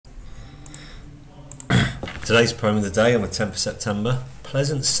Today's poem of the day on the 10th of September,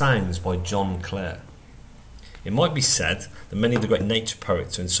 Pleasant Sounds by Clare. It might be said that many of the great nature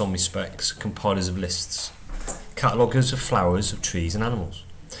poets are in some respects compilers of lists, cataloguers of flowers, of trees and animals.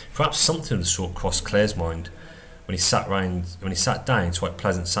 Perhaps something of the sort crossed Clare's mind when he sat down to write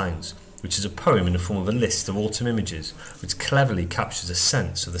Pleasant Sounds, which is a poem in the form of a list of autumn images which cleverly captures a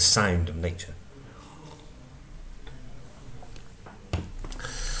sense of the sound of nature.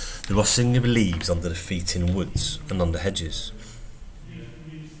 The rustling of leaves under the feet in woods and under hedges.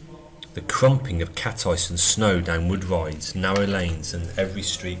 The crumping of cat ice and snow down wood rides, narrow lanes and every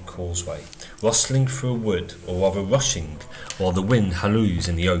street causeway. Rustling through a wood, or rather rushing, while the wind halloos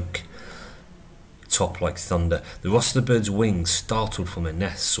in the oak top like thunder. The rustle of birds' wings startled from their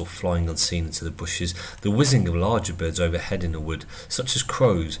nests or flying unseen into the bushes. The whizzing of larger birds overhead in the wood, such as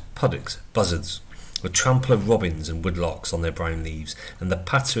crows, puddocks, buzzards. The trample of robins and woodlarks on their brown leaves, and the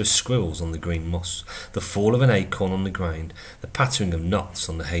patter of squirrels on the green moss, the fall of an acorn on the ground, the pattering of nuts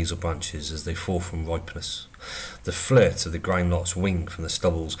on the hazel branches as they fall from ripeness, the flirt of the groundlark's wing from the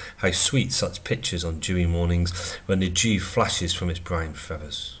stubbles, how sweet such pictures on dewy mornings when the dew flashes from its brown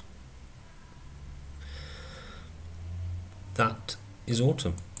feathers. That is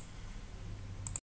autumn.